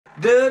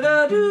Da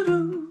da doo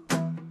doo.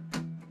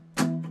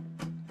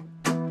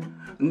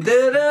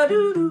 Da da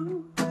doo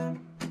doo.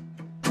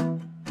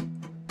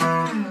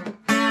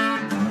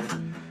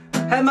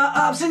 Had my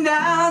ups and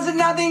downs and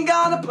nothing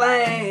gonna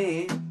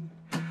plan.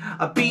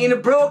 I've been a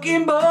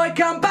broken boy,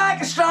 come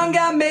back a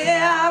stronger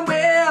man.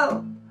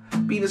 Well,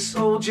 been a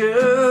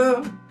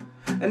soldier,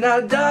 and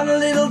I've done a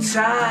little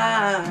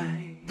time.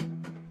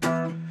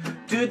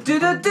 Well,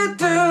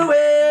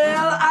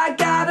 I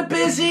got a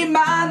busy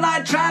mind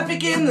like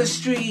traffic in the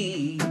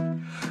street.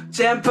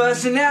 10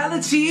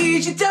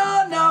 personalities, you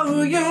don't know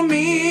who you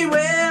meet.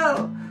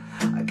 Well,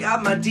 I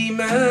got my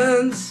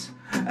demons,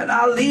 and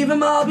I'll leave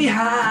them all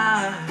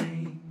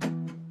behind.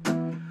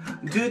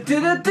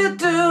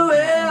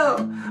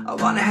 Well, I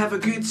wanna have a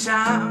good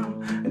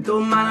time and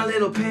don't mind a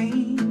little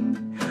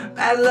pain.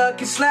 Bad luck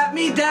can slap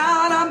me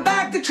down, I'm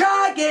back to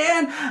try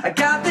again. I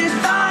got this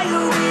fire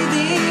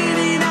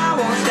within and I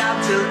won't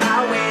stop till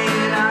I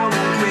win. I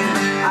won't quit,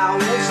 I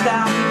won't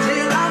stop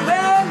until I'm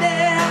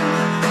winning.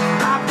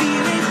 I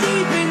feel it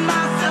deep in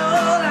my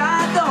soul, I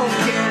don't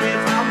care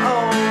if I'm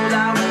old. I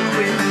won't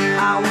quit, I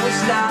won't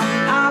stop,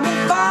 I'm on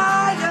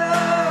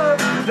fire.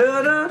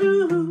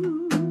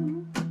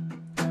 Da-da-doo.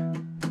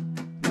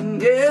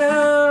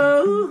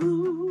 Yeah.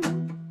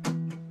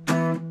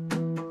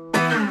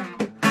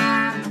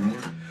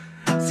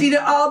 Seen it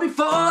all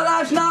before,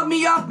 life's knocked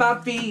me off my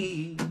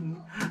feet.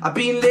 I've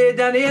been laid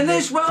down in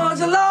this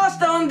roads and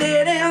lost on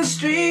dead-end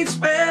streets.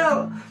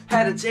 Well,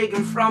 had it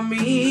taken from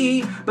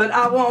me, but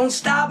I won't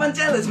stop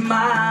until it's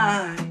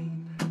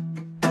mine.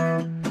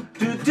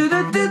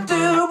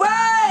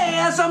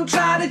 Well, some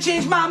try to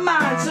change my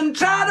mind, some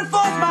try to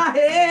force my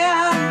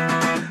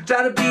hand.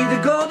 Try to be the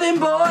golden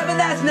boy, but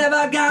that's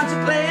never gone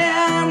to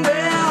plan.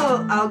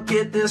 Well, I'll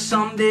get there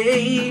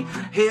someday.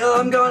 Hell,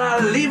 I'm gonna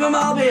leave them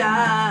all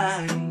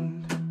behind.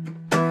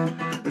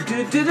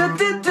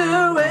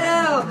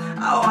 Well,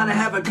 I wanna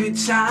have a good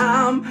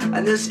time,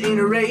 and this ain't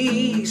a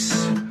race.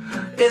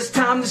 It's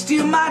time to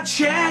steal my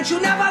chance,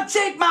 you'll never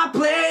take my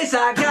place.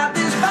 I got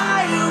this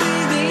fire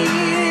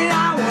within,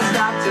 I won't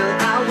stop till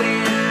I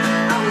win.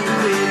 I won't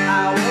quit,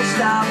 I won't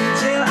stop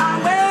until I'm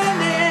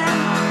winning.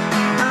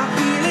 I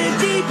feel it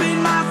deep in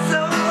my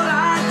soul,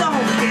 I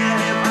don't care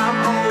if I'm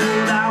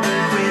old. I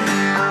won't quit,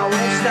 I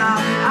won't stop,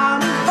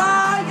 I'm on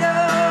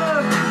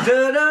fire.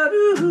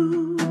 Da-da-doo.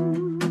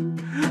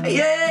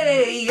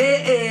 Yeah,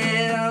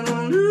 yeah,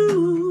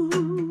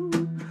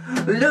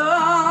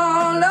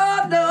 Lord,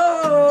 Lord,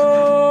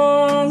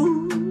 Lord,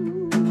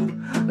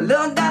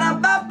 Lord, da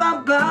ba ba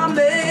ba,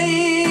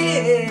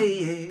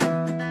 hey,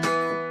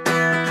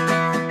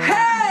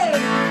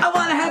 I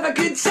wanna have a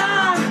good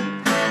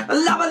time, I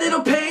love a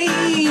little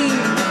pain.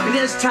 And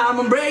this time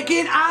I'm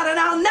breaking out and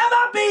I'll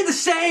never be the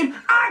same.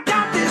 I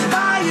got this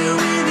fire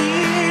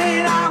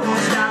within, I won't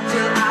stop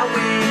till I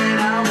win.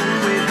 I won't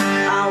quit,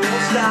 I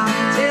won't stop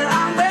till I'm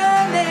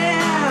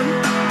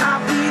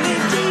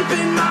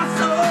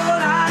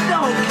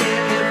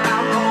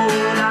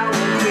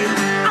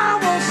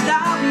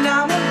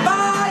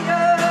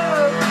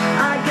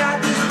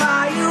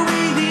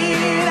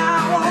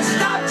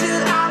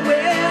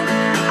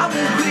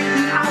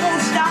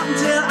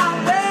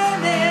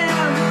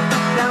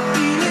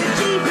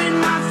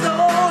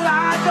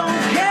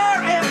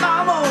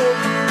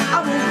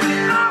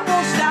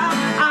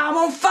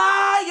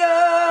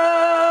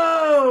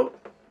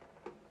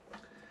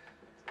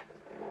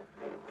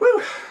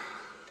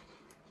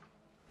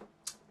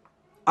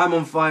I'm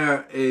on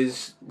Fire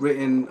is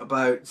written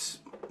about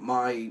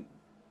my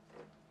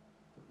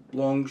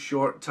long,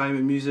 short time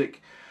in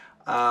music.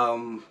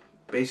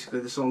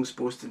 Basically the song's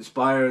supposed to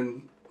inspire,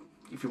 and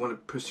if you want to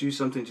pursue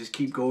something, just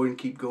keep going and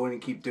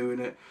keep doing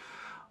it.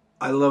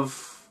 I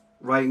love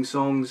writing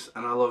songs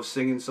and I love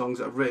singing songs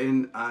that I've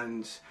written,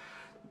 and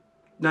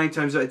 9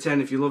 times out of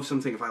 10, if you love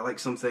something, if I like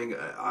something,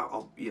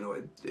 I'll, you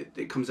know,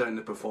 it comes out in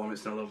the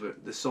performance and I love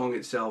it. The song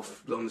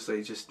itself,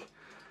 honestly, just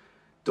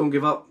don't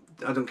give up.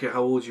 I don't care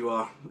how old you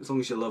are, as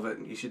long as you love it,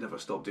 you should never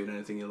stop doing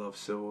anything you love.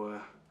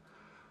 So,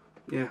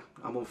 yeah,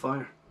 I'm on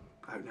fire.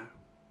 Out now.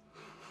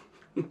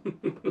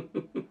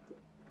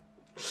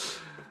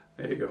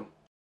 There you go.